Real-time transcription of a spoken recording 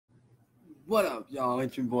What up, y'all?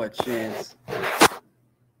 It's your boy Chance.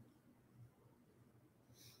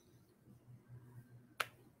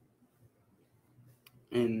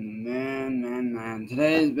 And man,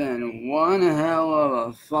 today's been one hell of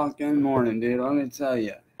a fucking morning, dude. Let me tell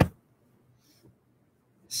you.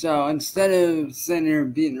 So instead of sitting here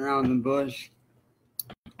beating around the bush,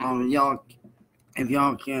 y'all, if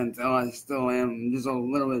y'all can't tell, I still am just a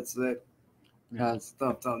little bit sick. Got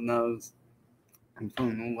stuffed up nose. I'm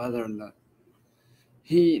from the weather and the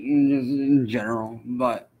heat and just in general,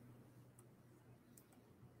 but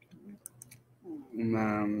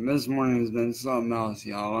man, this morning has been something else,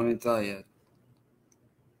 y'all. Let me tell you.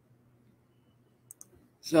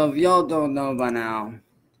 So if y'all don't know by now,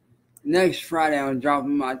 next Friday I'm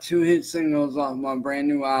dropping my 2 hit singles off my brand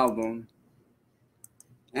new album.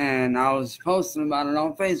 And I was posting about it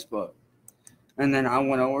on Facebook. And then I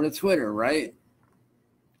went over to Twitter, right?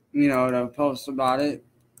 To post about it.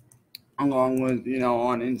 Along with,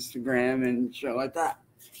 on Instagram and shit like that.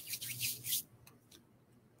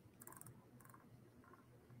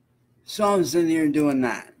 So I'm sitting here doing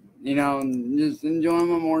that. Just enjoying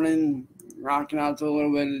my morning, rocking out to a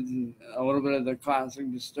little bit of the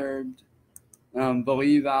classic Disturbed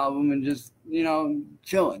Believe album, and just,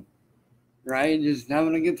 chilling. Right? Just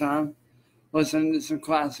having a good time. Listening to some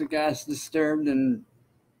classic ass Disturbed and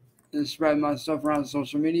spread my stuff around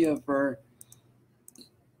social media for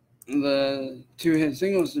the 2 hit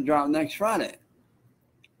singles to drop next Friday.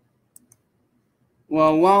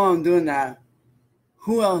 Well, while I'm doing that,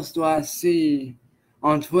 who else do I see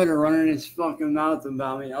on Twitter running his fucking mouth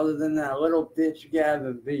about me other than that little bitch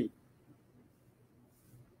Gavin B?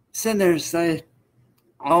 Sitting there saying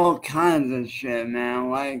all kinds of shit, man.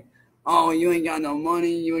 Like, oh, you ain't got no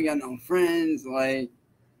money, you ain't got no friends, like,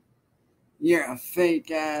 you're a fake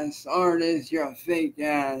ass artist, you're a fake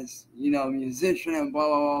ass, musician, and blah,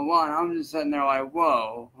 blah, blah, blah. And I'm just sitting there like,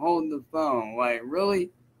 whoa, hold the phone. Like, really?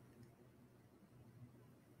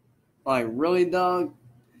 Like, really, dog?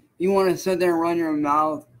 You want to sit there and run your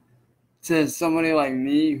mouth to somebody like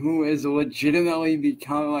me who is legitimately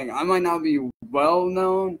becoming, like, I might not be well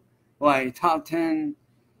known, like, top 10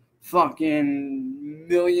 fucking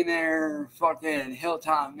millionaire fucking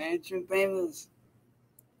Hilltop Mansion famous.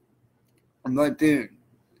 But, dude,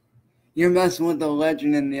 you're messing with the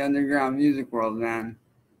legend in the underground music world, man.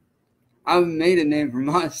 I've made a name for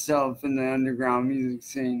myself in the underground music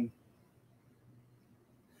scene.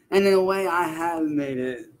 And in a way, I have made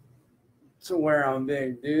it to where I'm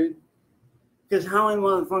big, dude. Because how many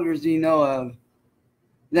motherfuckers do you know of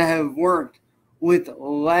that have worked with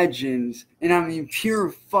legends, and I mean pure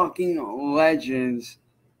fucking legends,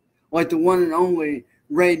 like the one and only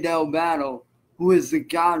Ray Del Battle, who is the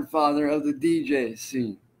godfather of the DJ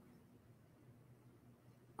scene?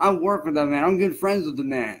 I work with that man. I'm good friends with the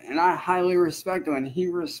man, and I highly respect him, and he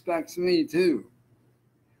respects me too.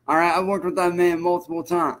 Alright, I've worked with that man multiple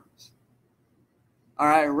times.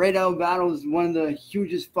 Alright, Ray Del Battle is one of the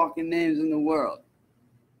hugest fucking names in the world.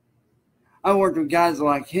 I worked with guys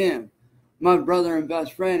like him, my brother and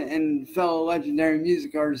best friend, and fellow legendary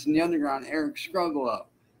music artist in the underground, Eric Scrubbelow,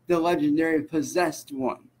 the legendary Possessed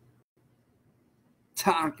One.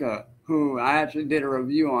 Taka, who I actually did a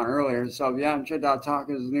review on earlier, so if you haven't checked out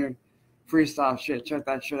Taka's new freestyle shit, check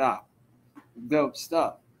that shit out. Dope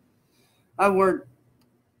stuff. I worked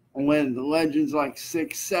with legends like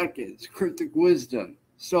 6 Seconds, Cryptic Wisdom,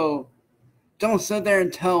 so don't sit there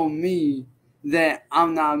and tell me that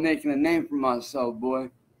I'm not making a name for myself, boy.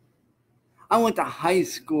 I went to high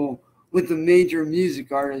school with the major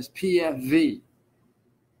music artist PFV.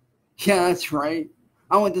 Yeah, that's right.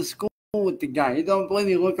 I went to school with the guy. You don't believe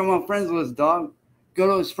me? Look at my friends list, dog. Go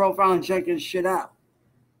to his profile and check his shit out.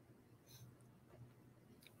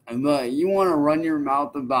 But you want to run your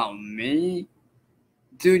mouth about me?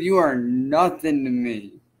 Dude, you are nothing to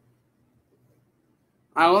me.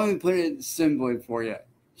 Let me put it simply for you.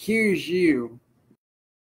 Here's you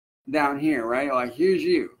down here, right? Like, here's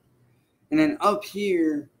you. And then up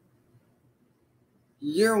here,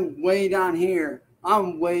 you're way down here.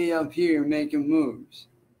 I'm way up here making moves.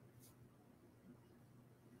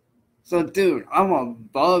 So, dude, I'm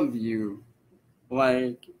above you.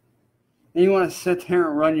 Like, and you want to sit there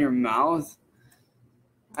and run your mouth?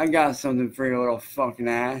 I got something for your little fucking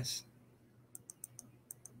ass.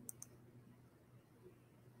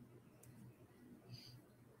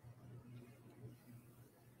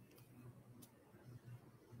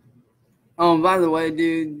 Oh, by the way,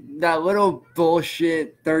 dude, that little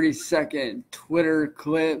bullshit 30-second Twitter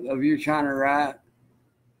clip of you trying to rap,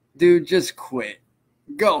 dude, just quit.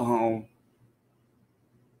 Go home.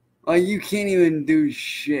 Like, you can't even do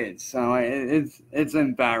shit. So, like, it's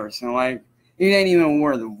embarrassing. Like, It ain't even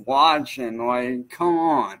worth watching. Like, come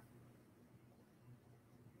on.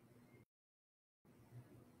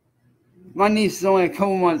 My niece is only a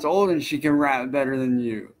couple months old and she can rap better than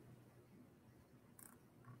you.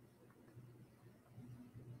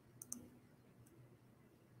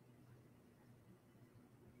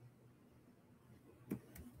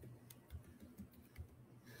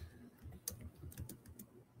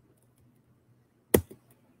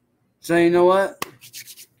 So you know what?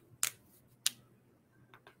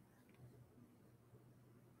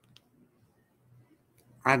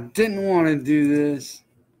 I didn't want to do this.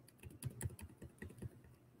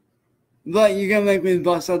 But you're going to make me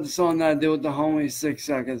bust out the song that I did with the homie 6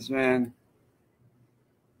 seconds, man.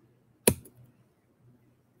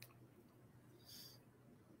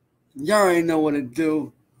 You already know what to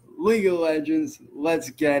do. League of Legends,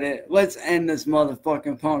 let's get it. Let's end this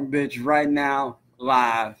motherfucking punk bitch right now,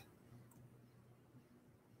 live.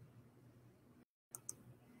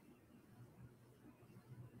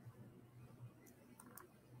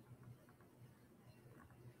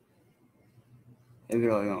 If you're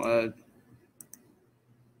really gonna let it.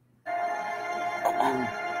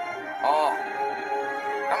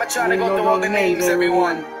 I'ma try to go through all the names,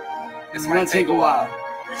 everyone. This might take a while.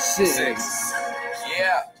 6.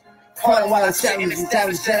 Yeah. Part while I'm checking this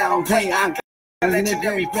time, I don't play. I'm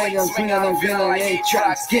legendary players, swing on the villain, 8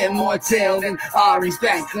 tracks, get more tail than all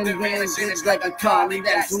respect. And the bitch like a collie,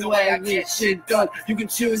 that's the way I get shit done. You can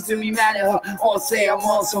choose to be mad at her, or say I'm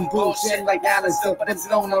on some bullshit like Alistair, but it's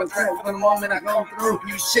no occur for the moment I go through.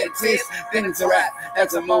 You shit this, then it's a rap,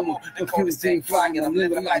 that's a momo. The coolest thing flying, and I'm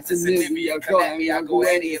living life to Libya. Go at me, I'll go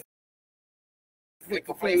any. Flick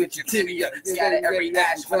a flame with your tibia, scatter every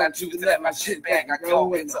ash. When I choose to let my shit back, I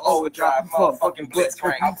go into overdrive, motherfucking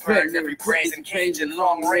blitzcrank. I'm burning every praise and cage and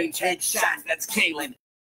long range headshots. That's Kaylin.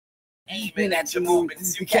 Even at your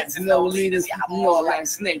movements, you cats and no leaders. More like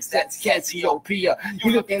snakes, that's Cassiopeia.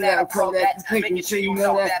 You looking at a pro that's making sure you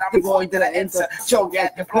know that the void that I enter. Choke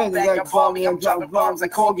at the phone like a bomb, I'm dropping bombs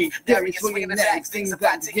like Corgi. Derry swinging the next things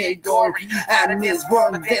about to get gory. Out in this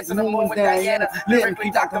world, there's no moment that I enter.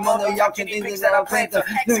 Lyrically, Dr. Mono, y'all can think that I'm planter.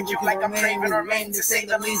 Execute like I'm craving or rain to say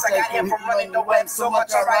the least. I got here from running the web, so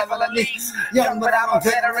much I rival at least. Young, but I'm a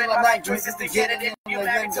veteran, I like choices to get it in. You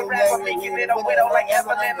married to rap, I'm making it a widow like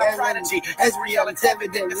Evelyn, the prodigy. As real, it's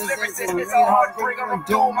evident. This lyricist is a heartbreaker of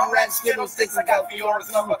doom. My rap skittle sticks, I got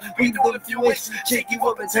Fiora's number. We do if you wish. Shake you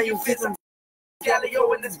up until you fit some.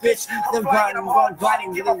 Galileo in this bitch, them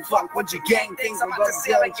biting, you don't fuck with your gang things. I'm about to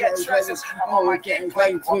steal and get treasures. I'm on my gang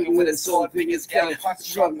playing, swinging with a sword, fingers killing.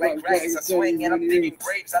 Shrug like graves, I swing and I'm digging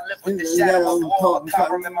graves. I live with the shadow of war,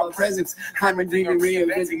 covering in my presence. I'm a demon,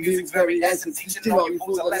 reinventing music's very essence. Teaching all you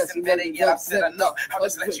fools a lesson, better yet I've said enough. I'll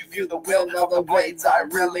just let you view the will of the blades. I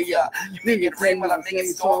really, you make it rain when I make it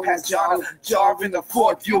storm past John. Jarve in the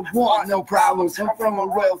fourth, you want no problems. I'm from a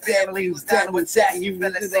royal family who's down with that. You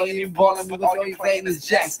fellas saying you ballin' with all you playing is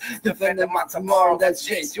jacks. Defending my tomorrow, that's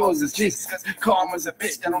Jace. Yours is Jesus. Cause karma's a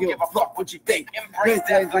bitch that don't give a fuck what you think. Embrace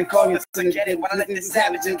that like all you forget it. When I let the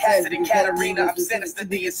savage and Cassidy and Katarina, I'm sentenced to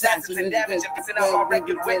the assassin and damage. If it's in our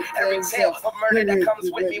regular with every tale of murder that comes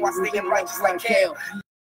with me while staying righteous like Kale.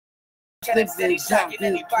 Can't steady shot, get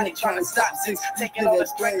anybody trying to stop since taking all the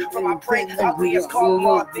strength from my brain. Ugly as cold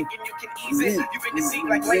war, thinking you can ease it. You make it seem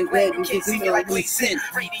like late red, you can't see me like Lee Sin.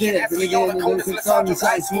 Radiant as we all the coldest, lethargic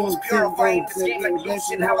ice, smooth, purifying this game like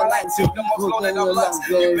lotion. How I like to, the most loaded of lux.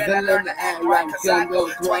 You better learn to act right, cause I go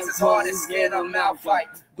twice as hard as skin on mouth fight.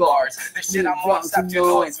 Bars. This shit I'm on, stop your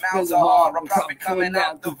noise. Mouths are hard, I'm probably coming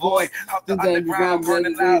out the void. Up the underground,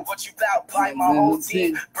 burning loud. What you bout? Bite my whole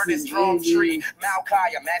team. Burn this drum tree.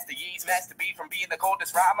 Malachi, a Master Ye's, Master B from being the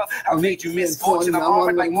coldest rhymer. I made you misfortune. I'm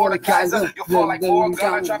armored like Mordekaiser. You'll fall like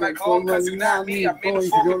Morgan. Try my clone, cause you not me. I made a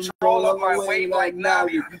full control of my wave like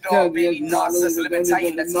Navi. You don't be narcissist, living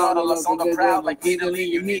tight. That's nautilus on the proud like Italy.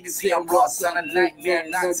 You need to see I'm raw, son of nightmare.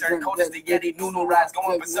 Nocturne, cold as the Yeti. Nuno rides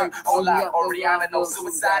going berserk. Hola, Oriana, no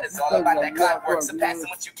suicide. It's all about that clockwork, surpassing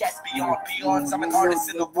what you catch beyond. Some artists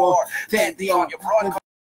in the war, pantheon, your broad.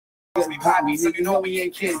 We poppy, so you know we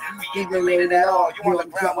ain't kids. We ain't related at all. You on the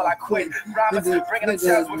ground while I quit. Rhymers, bringing the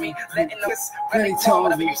chills with me. Letting us ready tone.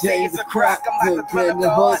 Whatever you say is a crack. I'm like the thread of the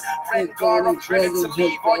horse. Red guard, I'm ready to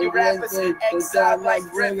leave all your rappers. Exiled like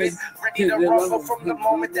rivers. Ready to rumble from the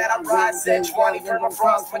moment that I rise. Said 20 from the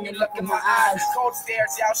frost when you look in my eyes. Cold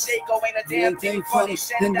stares, y'all shake. Oh, ain't a damn thing funny.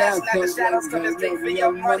 Shen down, snap the shadows, coming straight for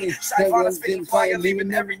your money. Shy fathers spitting fire,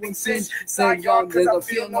 leaving everything singed. Side yard, cause I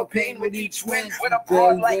feel no pain with each win. With a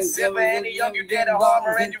broad like any young, you get a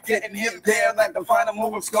armor and you getting him there like the final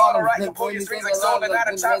move of Scholar. Right, can pull your strings like Solid,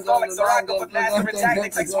 out of time, like Soraka, with master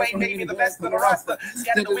tactics like Swain, maybe the best of the roster.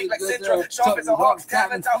 Scatter the weak like syndrome. Sharp as a hawk's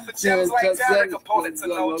talent, out for gems like Derek. Opponents are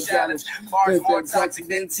no challenge. Bars more toxic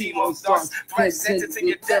than T-Mo's thoughts. Fresh sentence in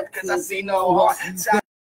your depth, cause I see no heart.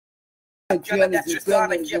 Gonna that you're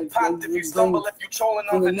starting to get popped if you stumble, if you trolling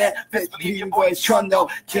on the net. Best believe your boy is Trundo.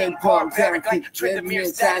 Ken Paul, Derek, like Trent the mere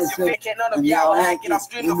status. You fake, none of y'all hacking. I'll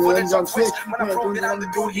stream the footage on Twitch when I prove that I'm the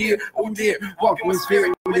dude here. Oh dear, walking with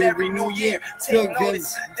spirit with every new year. Take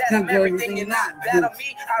notice that I'm everything you're not. Battle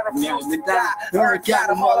me, I refuse to die. Hurricane,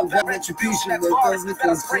 I'm all about retribution. The bars with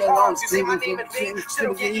the spray arms. You say my name in vain,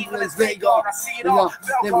 still get evil as Vagar. I see it all.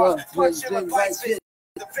 Velcars, punch him with vice fit.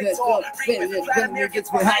 The victor, Vladimir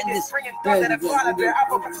gets behind this. Bringing thunder that fly there.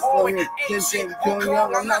 I will forward. Ain't shit going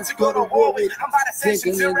on. I'm not to go to war with. I'm by the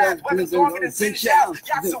sessions and rap. Weapons longer than 10 shells.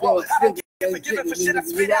 Yatsuo, I don't get forgiven for shit I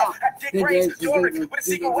spit out. I dig range, Doric with a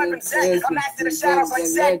secret weapon set. I'm after the shadows like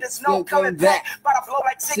Zack. There's no coming back. But I blow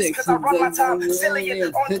like 6 cause I run my time.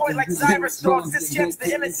 Cillian on point like Cyraxx dogs. This shit's the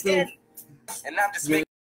illest skin. And I'm just making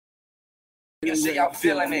sure y'all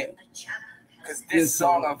feeling it. Cause this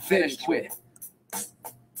song I'm finished with.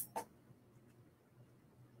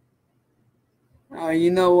 Oh,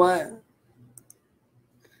 you know what?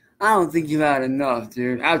 I don't think you've had enough,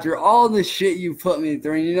 dude. After all the shit you put me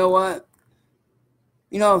through, you know what?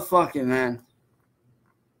 You know what? Fuck it, man.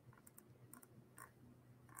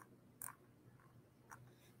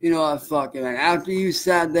 You know what? Fuck it, man. After you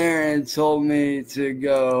sat there and told me to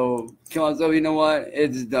go kill myself, you know what?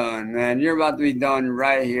 It's done, man. You're about to be done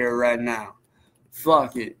right here, right now.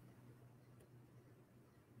 Fuck it.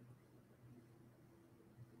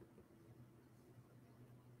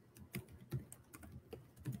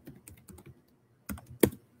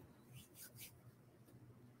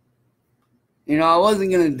 You know, I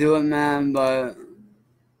wasn't going to do it, man, but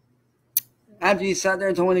after you sat there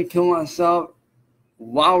and told me to kill myself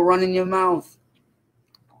while running your mouth,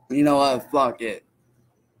 you know what? Fuck it.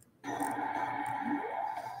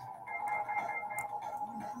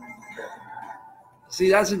 See,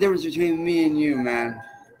 that's the difference between me and you, man.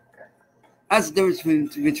 That's the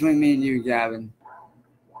difference between me and you, Gavin.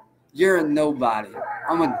 You're a nobody.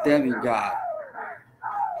 I'm a demigod.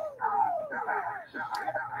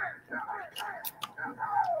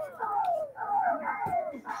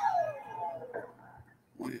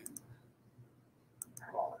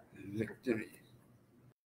 Victory.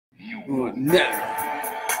 You will never.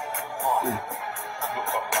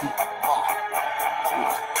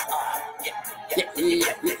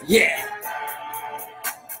 Yeah.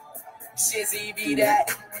 Shizzy be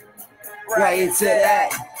that. Right into that.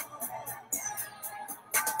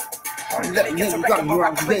 Let me get some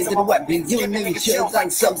rock, blaze of the weapons. You niggas chills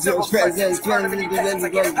like Sub-Zero's presence. 20 minutes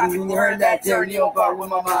like you heard that. Turn your bar with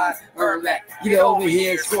my mind. Earn that. Get over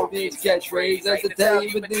here, Scorpion's catchphrase. I have to tell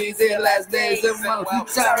you, but these are last days of my life.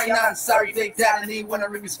 Sorry, not sorry, fatality. When I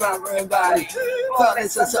respond for everybody. Thought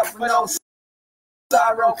this was up for no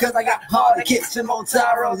sorrow, cause I got harder kicks and more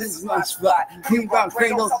tyros. This is my spot. We rock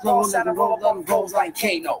cradles, flows that rolls like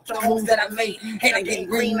Kano. The moves that I make, and I get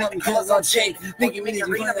green up because I'll shake. Making me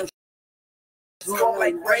the slow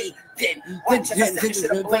like Ray did. With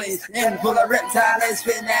the place and pull a reptile and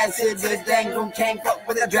spin acid. The dangle can't fuck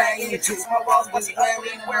with a dragon. It took my balls, but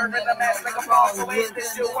wearing a mask like a ball. So wait,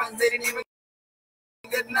 this still one didn't even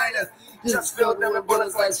good night. Just filled them with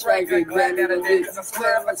bullets like Spragger. Glad that I did, cause I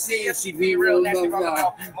swear if I see it, she'd be real nasty from my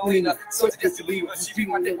mouth. Molina, so it's just to leave her. She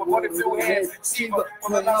my dick with more than 2 hands. Shiva,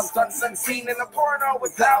 when the love stunts unseen in the porno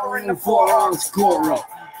with power in the forearms. Goro.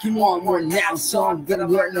 You want more now, so I'm gonna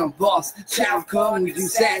learn no boss. Child come, you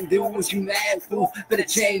sad, do what you mad for. Better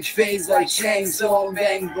change phase like chainsaw,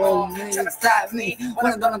 bang, boom. Trying to stop me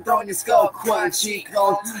when I'm gonna throw in your skull, quad cheek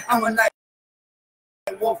on. I'm a night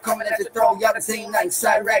wolf coming at the throat. Y'all the same like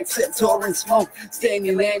Cyraxx, Septor and smoke. Stay in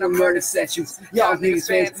your lane of murder sessions. Y'all niggas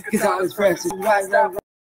fans, cause I'm as fresh as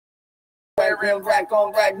real black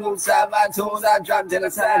on black moves, side by toes, I drop to the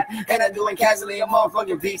side, and I do it casually, a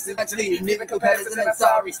motherfucking piece. Actually, neither competitors in that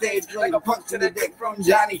sorry stage, like a punch to the dick from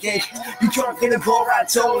Johnny Cage. You drunk in the bull, I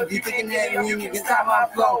told you, thinking that you can stop my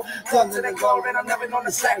flow. Come to the goal, and I'm never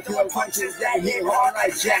gonna slack till the punches that hit hard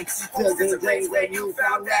like jacks. Till the days that you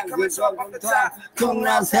found that good talk on the top, come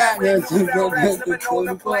outside, and to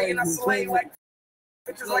the play, and I swing like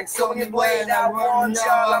bitches like Sonya Blade. I warn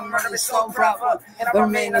y'all, I'm murderous so proper, and I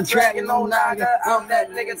remain a dragon, no naga. I'm that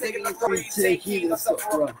nigga taking the 3 tequila, so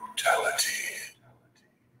brutality.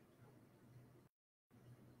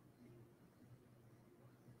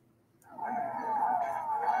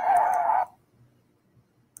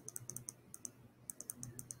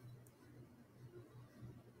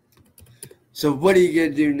 So what are you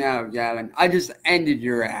gonna do now, Gavin? I just ended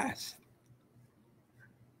your ass.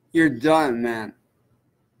 You're done, man.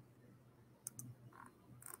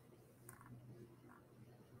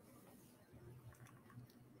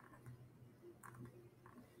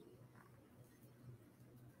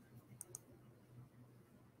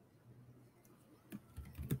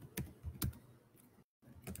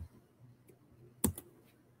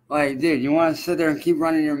 Like, dude, you want to sit there and keep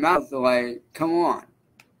running your mouth? Like, come on.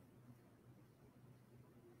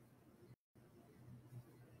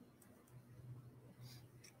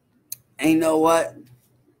 And you know what?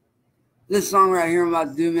 This song right here I'm about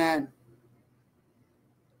to do, man,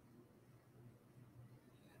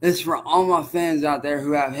 this is for all my fans out there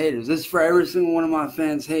who have haters. This is for every single one of my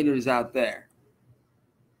fans' haters out there.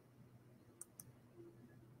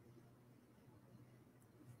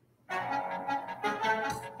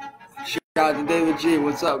 Shout out to David G.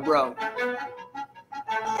 What's up, bro?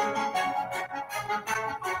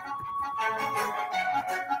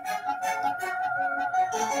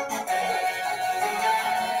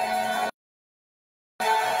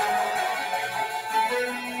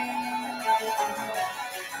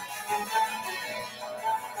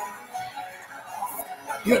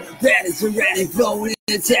 You're the baddest already flowing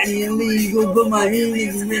Italian legal, but my hand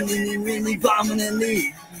is really bombing the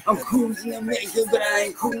league. I'm cruising to make it, but I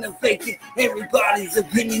ain't cool to fake it. Everybody's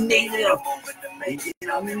opinionated.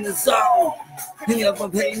 I'm in the zone. Hang up, I'm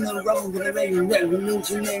paying the road, but I'm making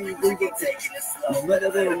revolutionary. They get taking it slow, but I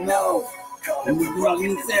don't know. And the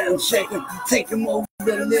growing sound shaking, take them over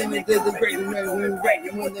the limit. They're the great American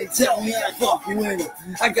record when they tell me I fuck you with it.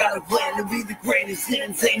 I got a plan to be the greatest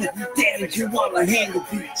entertainer. Damn it, you want to handle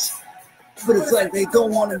beats. But it's like they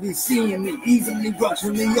don't want to be seeing me. Easily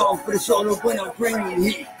brushing me off for the shoulder when I'm bringing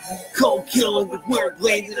heat. Cold killer with word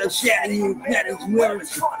blades that are shattering you. That is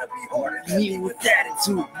words. Me with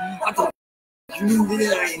attitude. I thought you knew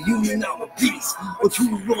that I am human, I'm a beast. But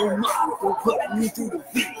you role model for putting me through the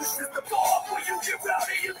beast. This is the part where you get out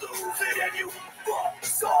and you lose it and you fuck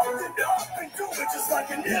something up and do it just like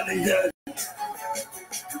an alien.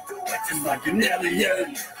 You do it just like an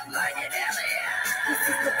alien. Like an alien. This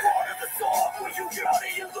is the part of the song where you get out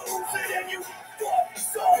and you lose it and you fuck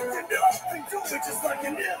something up and do it just like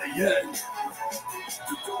an alien.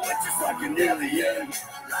 You do it just like an alien.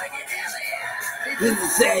 Like an alien. This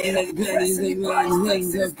is saying that the pennies they line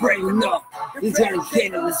things are breaking up. It's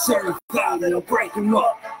dedicated to certified and I'll break them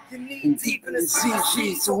up. And deep in the sea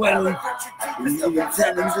sheets, so when I'm telling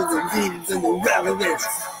to the leaders and the relevance.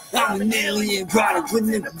 I'm an alien product with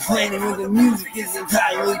nipple complaining when the music is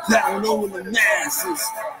entirely powered over the masses.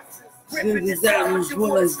 This album's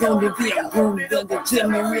what it's going to be. I grew up the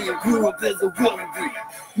Timmery and grew up as a willoughby.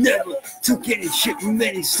 Never took any shit from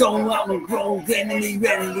any soul. I'm a grown vanity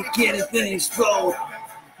ready to get it and explode.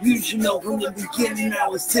 You should know from the beginning I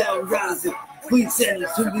was terrorizing. Please send it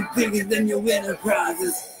to be bigger than your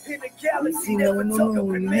enterprises. In the galaxy, no,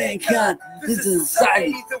 mankind. This is a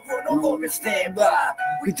society that we're no longer stand by.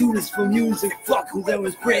 We do this for music, fuck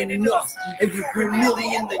whoever's branding us. If you're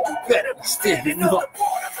brilliant, then you better be standing up.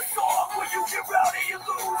 You get out and you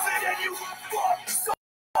lose it and you fuck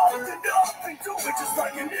something up and do it just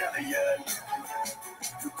like an alien.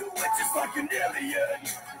 You do it just like an alien.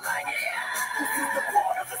 Like yeah. This is the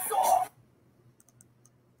part of the song.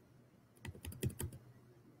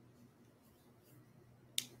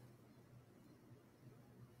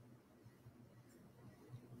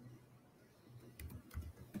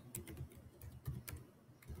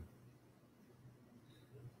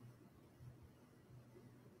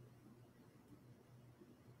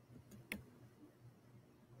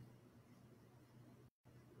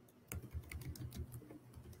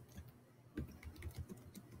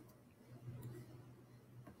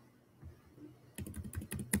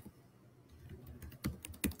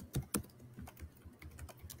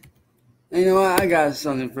 You know what? I got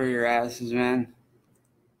something for your asses, man.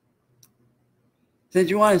 Since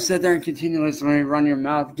you want to sit there and continuously run your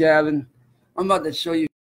mouth, Gavin, I'm about to show you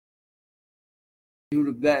who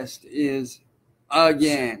the best is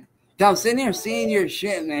again. I'm sitting here seeing your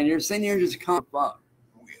shit, man. You're sitting here just come up.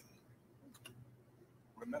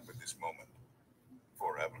 Remember this moment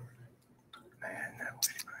forever. Man, that was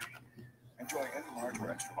great. Enjoy any large or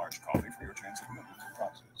extra large coffee for your transit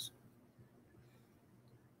process.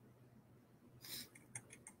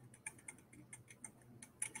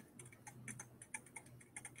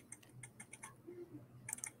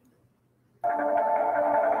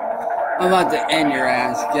 I'm about to end your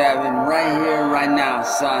ass, Gavin, right here, right now,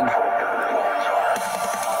 son.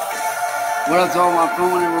 What up to all my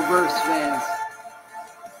phone and reverse fans?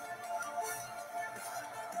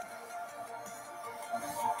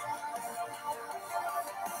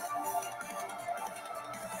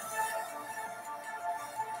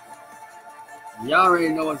 Y'all already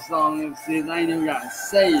know what song this is. I ain't even gotta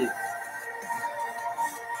say it.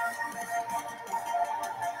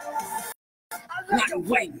 Not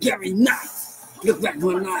white, Gary, not. Look back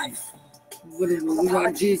one life. What is we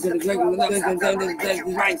got cheese and the great one?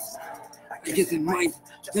 Right. I guess it might.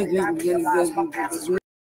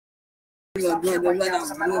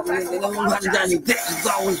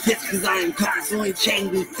 always pissed cause I am constantly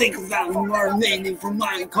changing. Think about more remaining from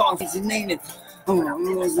my cause. It's naming. No!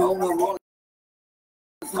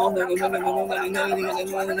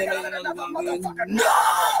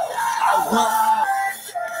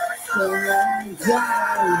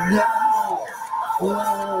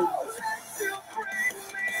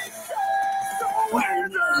 Where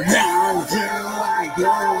the hell do I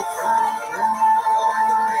go?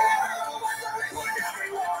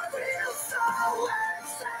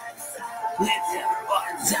 Let's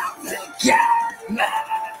everyone's out to get mad.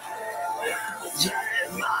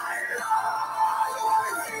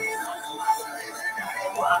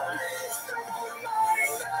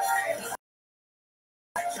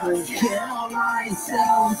 I kill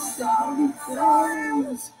myself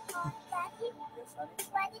sometimes.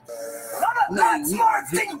 Not your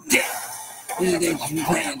thing, anything you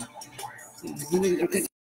can.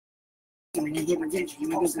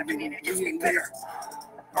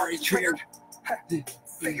 Already triggered.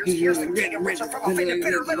 Figures getting richer from a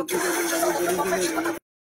bitter little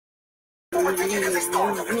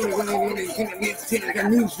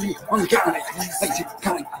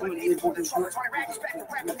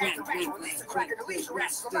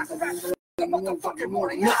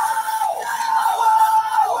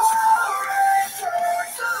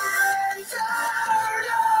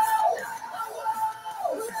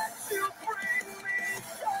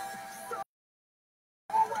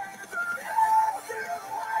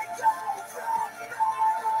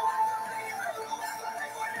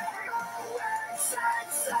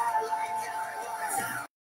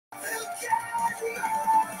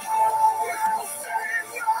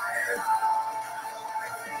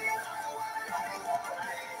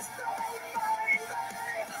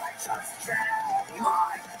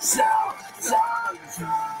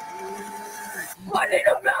I need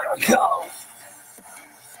a miracle.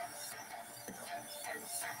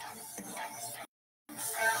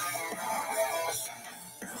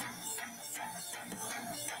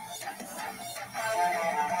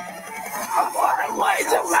 I'm on the way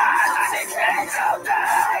to rise. I need to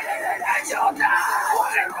die. I don't die.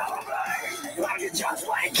 I can just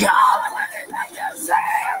wake up. I can say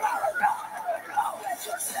I'm alone. It's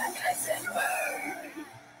just seconds in me.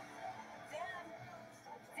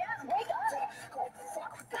 Dan, wake up. Go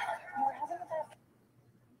fuck with that. You were having a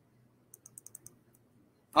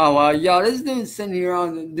Oh, yo, this dude's sitting here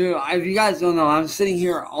on, dude, if you guys don't know, I'm sitting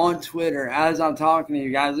here on Twitter as I'm talking to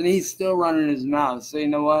you guys, and he's still running his mouth. So you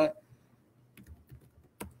know what?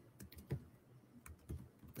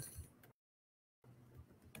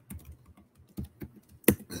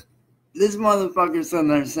 This motherfucker's sitting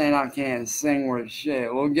there saying I can't sing worth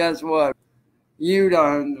shit. Well, guess what? You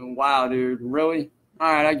don't. Wow, dude. Really?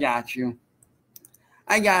 All right, I got you.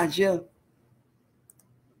 I got you.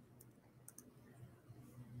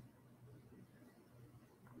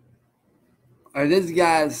 Oh, this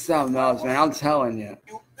guy is something else, man. I'm telling you.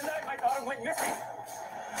 The night my daughter went missing.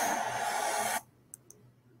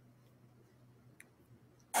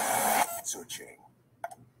 Searching.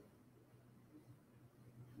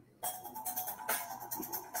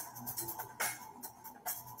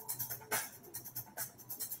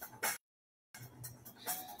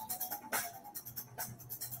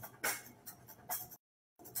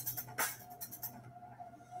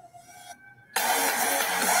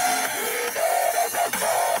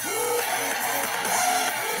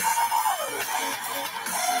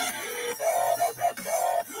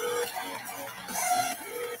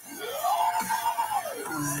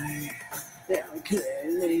 They're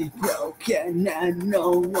clearly broken and no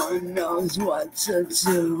one knows what to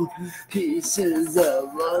do. Pieces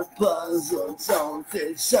of a puzzle don't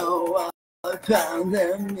fit, so I pound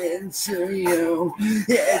them into you.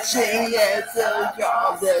 Itchy as a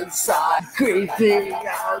cold inside, creeping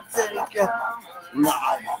out to come.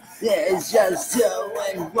 Life is just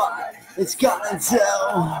doing what it's gonna do.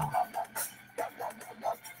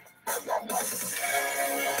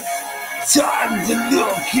 Time to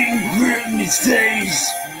looking grim these days,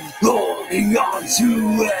 holding on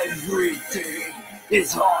to everything.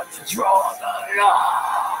 It's hard to draw the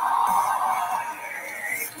line.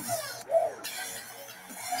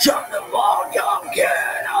 Shut the fuck up,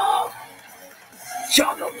 get up.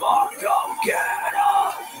 Shut the fuck up, get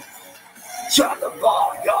up. Shut the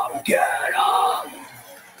fuck up, get up.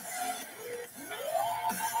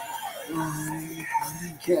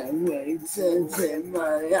 I can't wait to take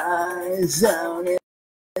my eyes out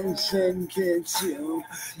attention gets you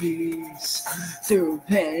peace. Through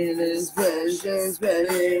pain and pleasure,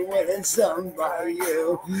 spending with somebody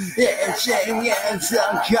you. Itching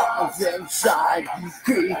into comes inside,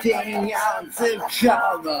 creeping out to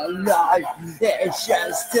come alive. It's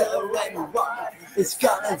just doing what it's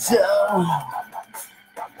gonna do.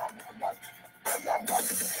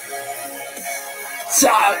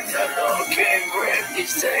 Time to look and grip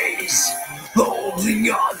these days, holding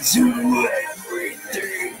on to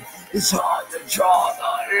everything. It's hard to draw the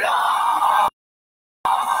line.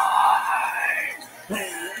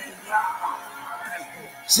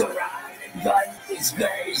 Surrounded by empty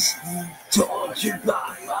space, tortured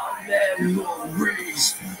by my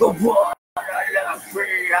memories of what I left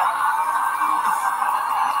behind.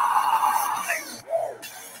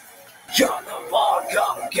 Shut the fuck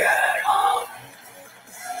up, get up.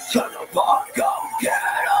 Shut the fuck up, get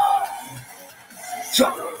up.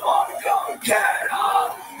 Shut the fuck up, get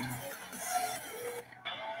up.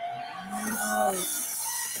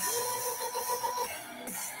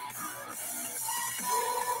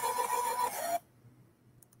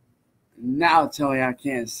 Now tell me I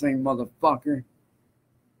can't sing, motherfucker.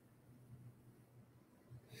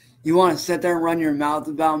 You want to sit there and run your mouth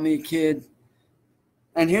about me, kid?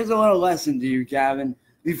 And here's a little lesson to you, Gavin.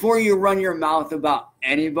 Before you run your mouth about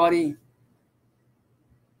anybody,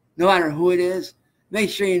 no matter who it is, make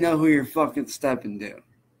sure you know who you're fucking stepping to.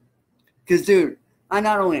 Because, dude, I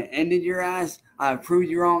not only ended your ass, I proved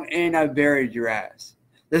you wrong, and I buried your ass.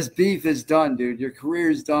 This beef is done, dude. Your career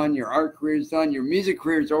is done. Your art career is done. Your music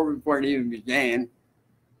career is over before it even began.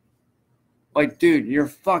 Like, dude, you're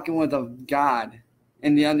fucking with a god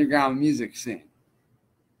in the underground music scene.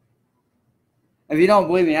 If you don't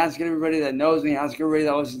believe me, ask everybody that knows me. Ask everybody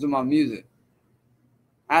that listens to my music.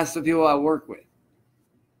 Ask the people I work with.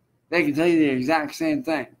 They can tell you the exact same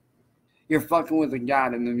thing. You're fucking with a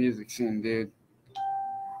god in the music scene, dude.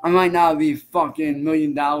 I might not be fucking $1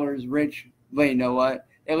 million rich, but you know what?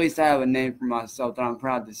 At least I have a name for myself that I'm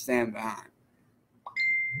proud to stand behind.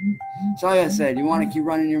 So like I said, you want to keep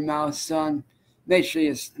running your mouth, son? Make sure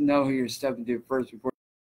you know who you're stepping to first before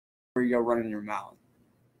you go running your mouth.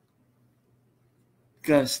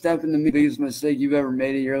 Because stepping to me is the biggest mistake you've ever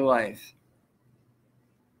made in your life.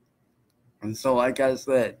 And so like I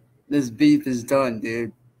said, this beef is done,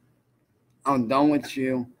 dude. I'm done with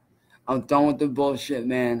you. I'm done with the bullshit,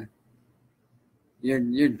 man.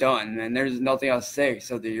 You're done, man. There's nothing else to say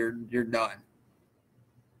except that you're done.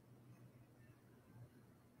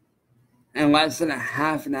 In less than a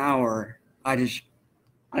half an hour, I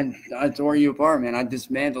tore you apart, man. I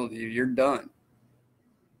dismantled you. You're done.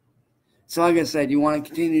 So like I said, you want to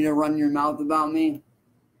continue to run your mouth about me?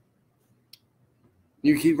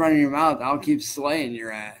 You keep running your mouth, I'll keep slaying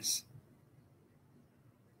your ass.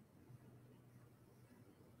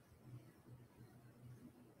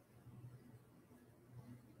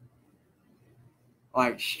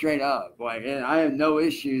 Like, straight up. Like, and I have no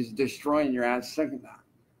issues destroying your ass second time.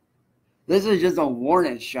 This is just a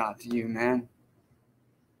warning shot to you, man.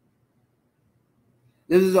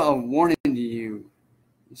 This is a warning to you.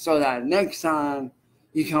 So that next time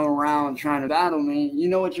you come around trying to battle me, you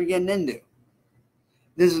know what you're getting into.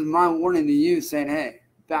 This is my warning to you saying, hey,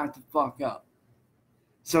 back the fuck up.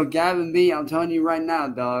 So Gavin B, I'm telling you right now,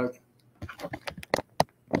 dog.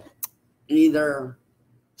 Either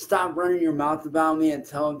stop running your mouth about me and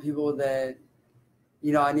telling people that,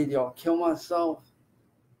 you know, I need to kill myself.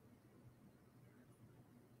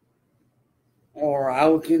 Or I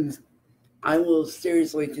will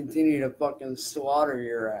seriously continue to fucking slaughter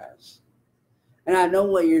your ass. And I know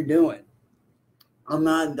what you're doing. I'm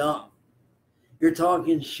not dumb. You're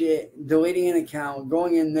talking shit, deleting an account,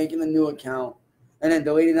 going in, making a new account, and then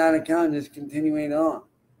deleting that account and just continuing on.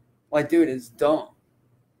 Like, dude, it's dumb.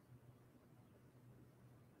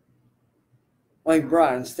 Like,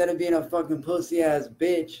 bruh, instead of being a fucking pussy-ass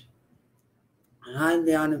bitch and hiding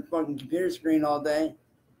behind a fucking computer screen all day,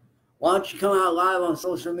 why don't you come out live on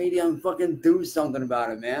social media and fucking do something about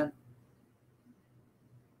it, man?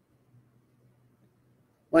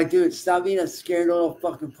 Like, dude, stop being a scared little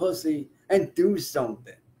fucking pussy and do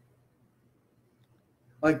something.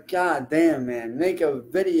 Like, goddamn, man. Make a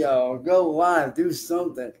video, go live, do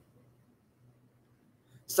something.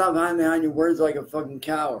 Stop hiding behind your words like a fucking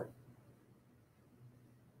coward.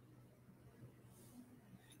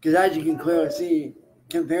 Because as you can clearly see,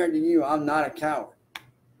 compared to you, I'm not a coward.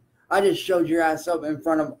 I just showed your ass up in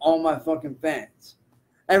front of all my fucking fans.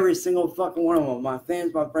 Every single fucking one of them. My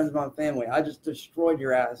fans, my friends, my family. I just destroyed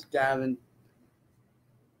your ass, Gavin.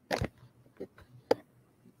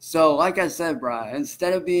 So, like I said, bro,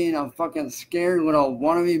 instead of being a fucking scared little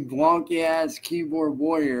wannabe blonky-ass keyboard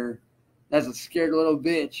warrior that's a scared little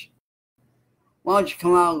bitch, why don't you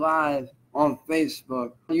come out live on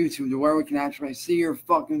Facebook, YouTube, to where we can actually see your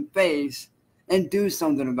fucking face and do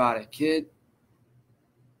something about it, kid?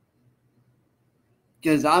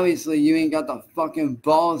 Because obviously you ain't got the fucking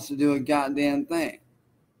balls to do a goddamn thing.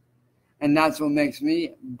 And that's what makes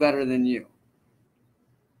me better than you.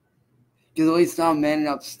 Because at least I'm man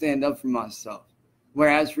enough to stand up for myself.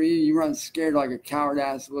 Whereas for you, you run scared like a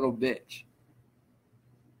coward-ass little bitch.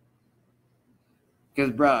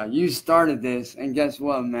 Because, bro, you started this, and guess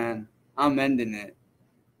what, man? I'm ending it.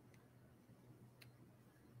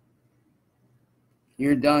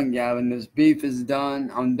 You're done, Gavin. This beef is done.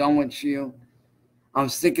 I'm done with you. I'm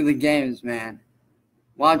sick of the games, man.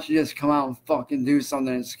 Why don't you just come out and fucking do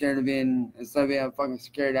something instead of being a fucking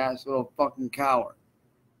scared-ass little fucking coward?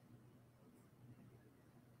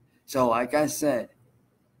 So, like I said,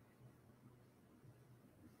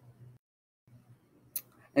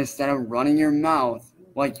 instead of running your mouth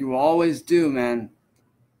like you always do, man,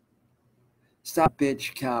 stop,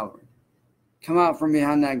 bitch, coward. Come out from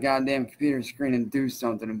behind that goddamn computer screen and do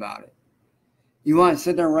something about it. You want to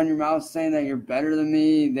sit there and run your mouth saying that you're better than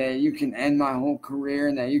me, that you can end my whole career,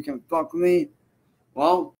 and that you can fuck with me?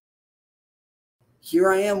 Well, here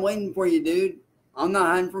I am waiting for you, dude. I'm not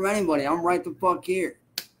hiding from anybody. I'm right the fuck here.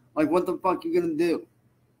 Like, what the fuck you gonna do?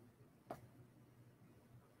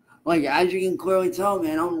 Like, as you can clearly tell,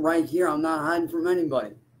 man, I'm right here. I'm not hiding from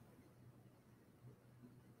anybody.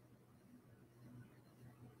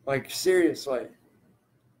 Like, seriously.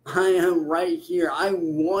 I am right here. I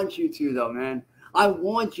want you to, though, man. I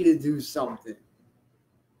want you to do something.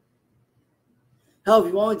 Hell,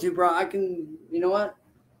 if you want me to, bro, I can, you know what?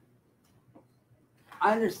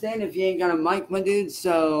 I understand if you ain't got a mic, my dude.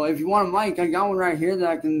 So if you want a mic, I got one right here that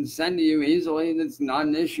I can send to you easily. That's not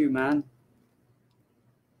an issue, man.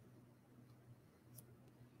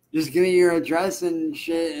 Just give me your address and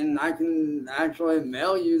shit, and I can actually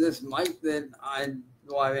mail you this mic that I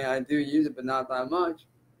do use it, but not that much.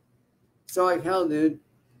 So, like, hell, dude,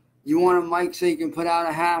 you want a mic so you can put out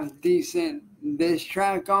a half-decent diss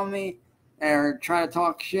track on me or try to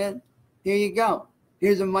talk shit? Here you go.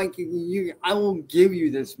 Here's a mic. I will give you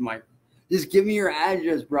this mic. Just give me your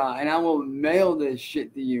address, bro, and I will mail this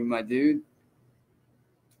shit to you, my dude.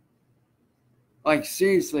 Like,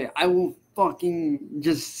 seriously, I will fucking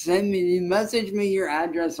just message me your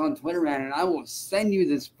address on Twitter, man, and I will send you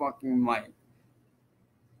this fucking mic.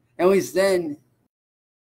 At least then,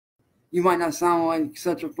 you might not sound like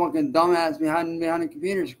such a fucking dumbass behind a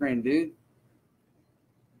computer screen, dude.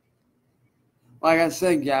 Like I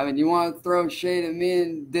said, Gavin, you want to throw shade at me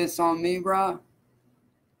and diss on me, bro?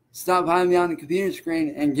 Stop hiding behind the computer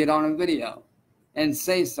screen and get on a video. And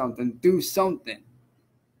say something. Do something.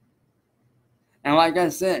 And like I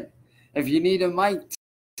said, if you need a mic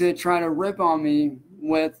to try to rip on me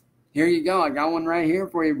with, here you go. I got one right here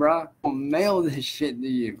for you, bro. I'll mail this shit to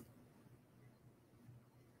you.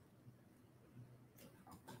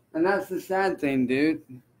 And that's the sad thing, dude.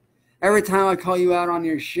 Every time I call you out on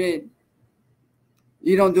your shit,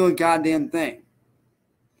 you don't do a goddamn thing.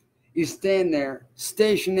 You stand there,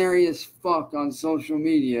 stationary as fuck on social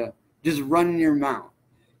media, just running your mouth.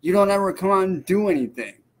 You don't ever come out and do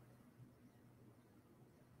anything.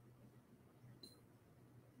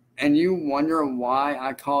 And you wonder why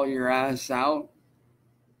I call your ass out?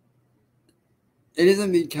 It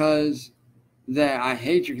isn't because that I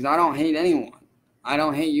hate you, because I don't hate anyone. I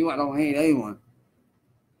don't hate you, I don't hate anyone.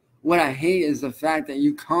 What I hate is the fact that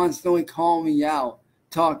you constantly call me out,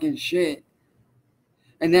 talking shit,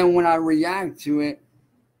 and then when I react to it,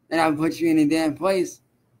 and I put you in a damn place,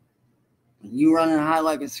 you run and hide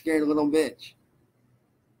like a scared little bitch.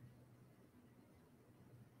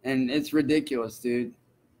 And it's ridiculous, dude.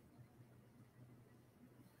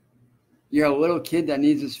 You're a little kid that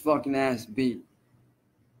needs his fucking ass beat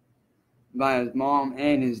by his mom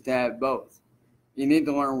and his dad both. You need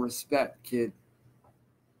to learn respect, kid.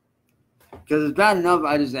 Because it's bad enough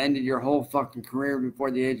I just ended your whole fucking career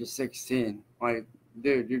before the age of 16. Like,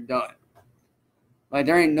 dude, you're done. Like,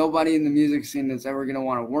 there ain't nobody in the music scene that's ever going to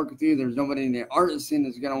want to work with you. There's nobody in the artist scene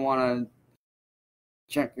that's going to want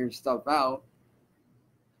to check your stuff out.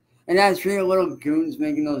 And as for your little goons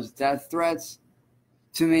making those death threats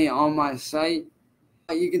to me on my site,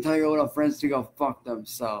 you can tell your little friends to go fuck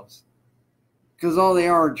themselves. Because all they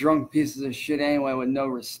are drunk pieces of shit anyway with no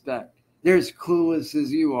respect. They're as clueless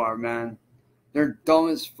as you are, man. They're dumb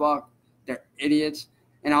as fuck. They're idiots.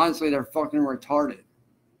 And honestly, they're fucking retarded.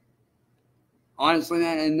 Honestly,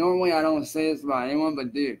 man, and normally I don't say this about anyone,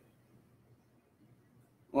 but dude,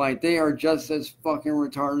 Like, they are just as fucking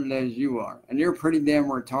retarded as you are. And you're pretty damn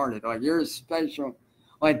retarded. Like, you're special.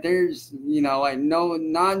 Like, there's, you know, like, no,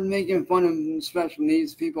 not making fun of special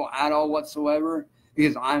needs people at all whatsoever.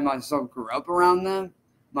 Because I myself grew up around them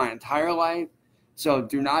my entire life. So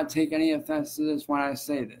do not take any offense to this when I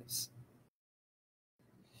say this.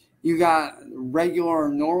 You got regular,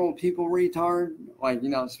 normal people retard. Like, you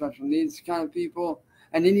know, special needs kind of people.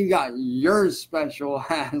 And then you got your special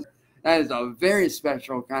ass. That is a very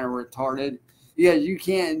special kind of retarded, because you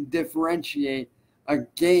can't differentiate a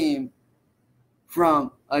game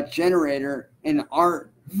from a generator and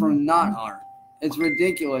art from not art. It's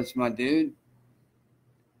ridiculous, my dude.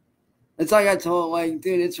 It's like I told, like,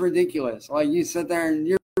 dude, it's ridiculous. Like, you sit there and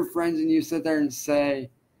you're friends and you sit there and say,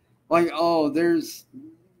 like, oh, there's,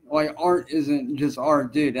 like, art isn't just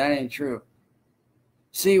art. Dude, that ain't true.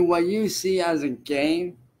 See, what you see as a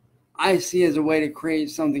game, I see as a way to create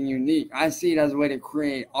something unique. I see it as a way to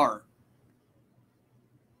create art.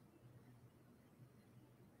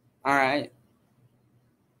 All right.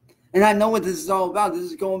 And I know what this is all about. This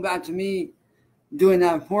is going back to me doing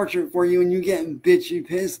that portrait for you and you getting bitchy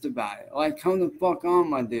pissed about it. Like, come the fuck on,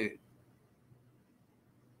 my dude.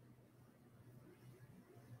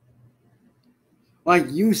 Like,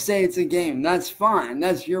 you say it's a game. That's fine.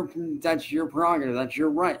 That's your prerogative. That's your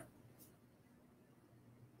right.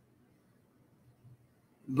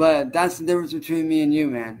 But that's the difference between me and you,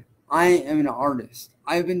 man. I am an artist.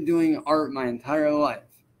 I've been doing art my entire life.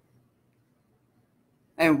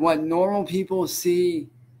 And what normal people see,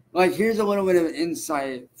 like, here's a little bit of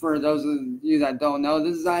insight for those of you that don't know.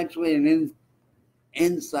 This is actually an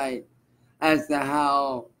insight as to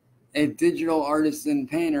how a digital artist and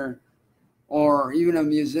painter, or even a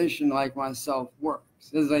musician like myself,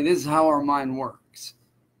 works. It's like, this is how our mind works.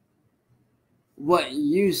 What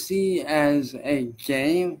you see as a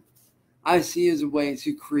game, I see as a way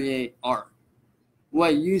to create art.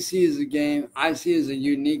 What you see as a game, I see as a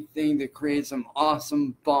unique thing to create some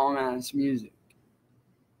awesome bomb-ass music.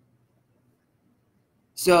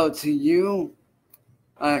 So to you,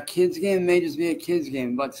 a kid's game may just be a kid's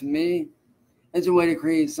game, but to me, it's a way to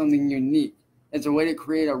create something unique. It's a way to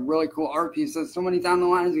create a really cool art piece that somebody down the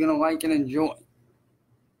line is going to like and enjoy.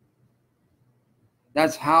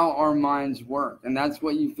 That's how our minds work, and that's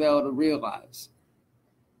what you fail to realize.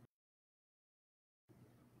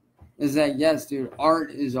 Is that, yes, dude, art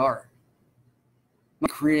is art.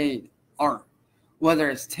 Create art. Whether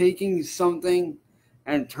it's taking something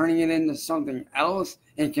and turning it into something else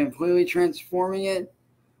and completely transforming it,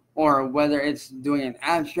 or whether it's doing an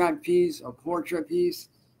abstract piece, a portrait piece,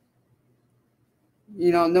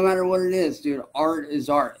 you know, no matter what it is, dude, art is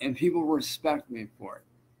art, and people respect me for it.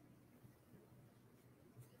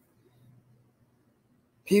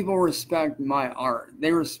 People respect my art.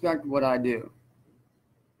 They respect what I do.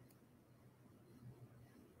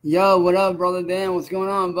 Yo, what up, brother Dan? What's going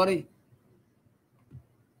on, buddy?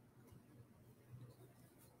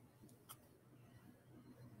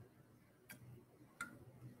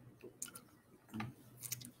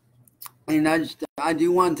 And I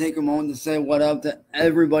do want to take a moment to say what up to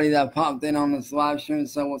everybody that popped in on this live stream and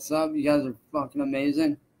said what's up. You guys are fucking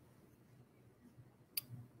amazing.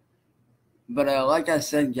 But like I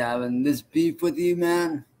said, Gavin, this beef with you,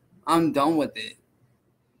 man, I'm done with it.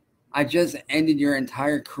 I just ended your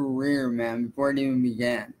entire career, man, before it even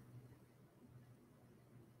began.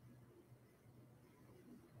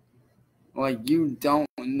 Like, you don't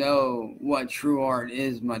know what true art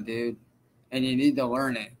is, my dude, and you need to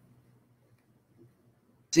learn it.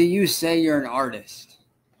 See, you say you're an artist,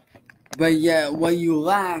 but yet what you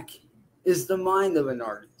lack is the mind of an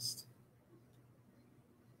artist.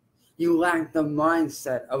 You lack the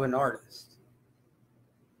mindset of an artist.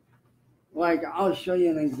 Like, I'll show you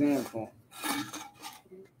an example.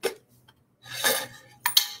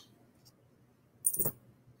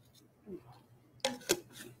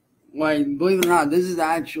 Like, believe it or not, this is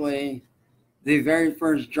actually the very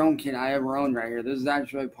first drum kit I ever owned right here. This is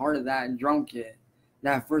actually part of that drum kit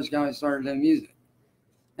that first got me started in music.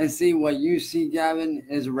 And see, what you see, Gavin,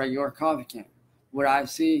 is a regular coffee can. What I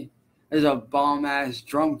see is a bomb-ass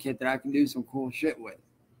drum kit that I can do some cool shit with.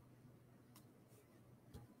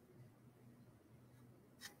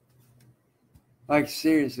 Like,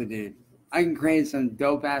 seriously, dude. I can create some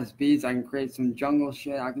dope-ass beats. I can create some jungle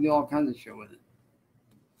shit. I can do all kinds of shit with it.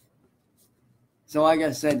 So like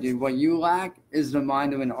I said, dude, what you lack is the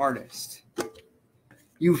mind of an artist.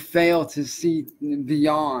 You fail to see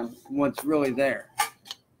beyond what's really there.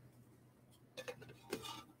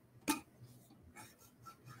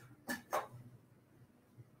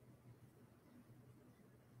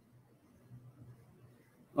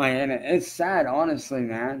 Like, and it's sad, honestly,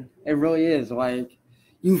 man. It really is. Like,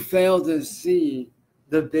 you fail to see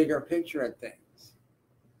the bigger picture of things.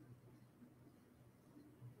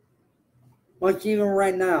 Like, even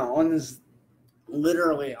right now,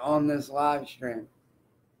 literally on this live stream,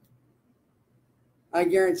 I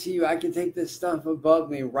guarantee you I can take this stuff above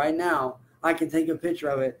me right now. I can take a picture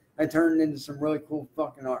of it and turn it into some really cool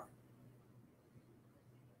fucking art.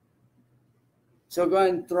 So go ahead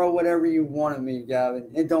and throw whatever you want at me, Gavin.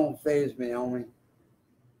 It don't faze me, homie.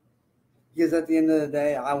 Because at the end of the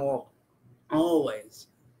day, I will always,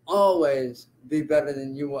 always be better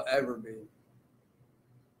than you will ever be.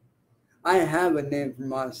 I have a name for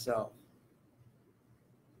myself.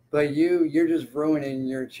 But you're just ruining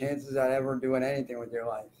your chances at ever doing anything with your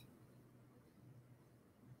life.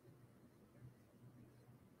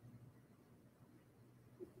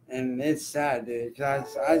 And it's sad, dude.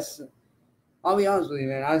 Because I'll be honest with you,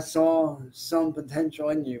 man. I saw some potential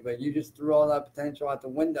in you, but you just threw all that potential out the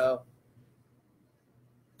window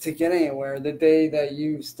to get anywhere the day that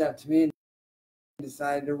you stepped to me and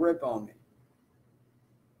decided to rip on me.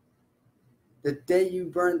 The day you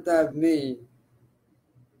burnt that me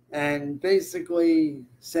and basically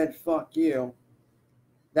said, fuck you,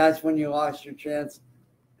 that's when you lost your chance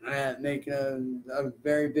at making a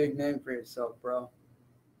very big name for yourself, bro.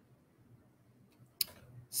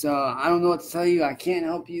 So I don't know what to tell you. I can't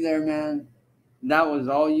help you there, man. That was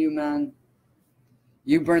all you, man.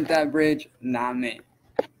 You burnt that bridge, not me.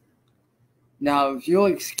 Now, if you'll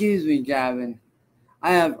excuse me, Gavin,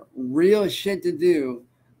 I have real shit to do.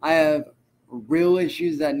 I have real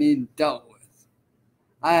issues that need dealt with.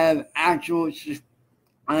 I have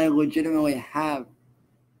I legitimately have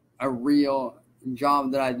a real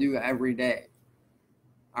job that I do every day.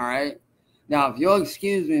 All right? Now, if you'll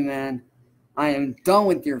excuse me, man, I am done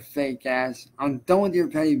with your fake ass. I'm done with your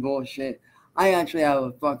petty bullshit. I actually have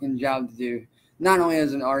a fucking job to do, not only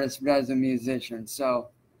as an artist, but as a musician. So,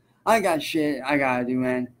 I got shit I gotta do,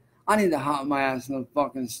 man. I need to hop my ass in the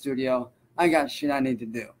fucking studio. I got shit I need to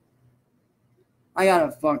do. I got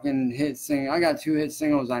a fucking I got 2 hit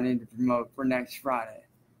singles I need to promote for next Friday.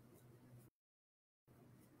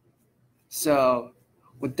 So,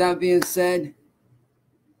 with that being said,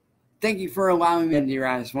 thank you for allowing me into your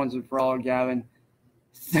ass once and for all, Gavin.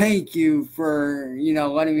 Thank you for,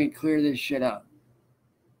 letting me clear this shit up.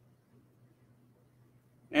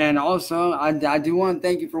 And also, I do want to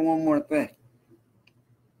thank you for one more thing.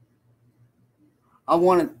 I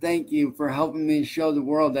want to thank you for helping me show the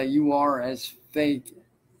world that you are as fake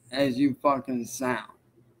as you fucking sound.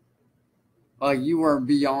 Like, you are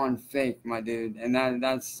beyond fake, my dude. And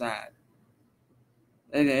that's sad.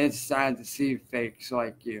 It's sad to see fakes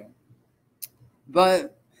like you.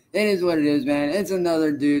 But it is what it is, man. It's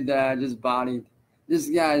another dude that I just bodied. This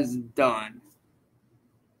guy's done.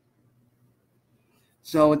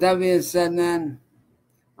 So with that being said, man,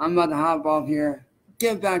 I'm about to hop off here,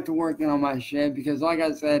 get back to working on my shit, because like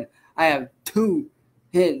I said, I have 2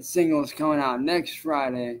 hit singles coming out next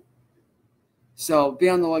Friday. So be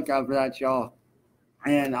on the lookout for that, y'all.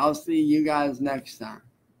 And I'll see you guys next time.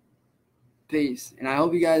 Peace. And I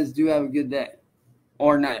hope you guys do have a good day.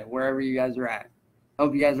 Or night, wherever you guys are at.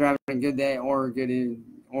 Hope you guys are having a good day or a good evening.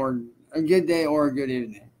 Or a good day or a good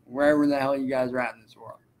evening. Wherever the hell you guys are at in this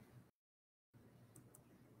world.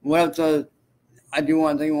 I do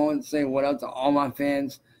want to say what up to all my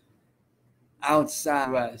fans outside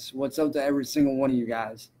the US. What's up to every single one of you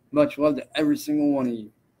guys. Much love to every single one of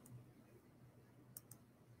you.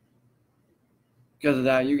 Because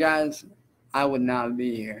without you guys, I would not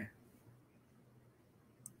be here.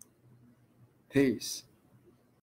 Peace.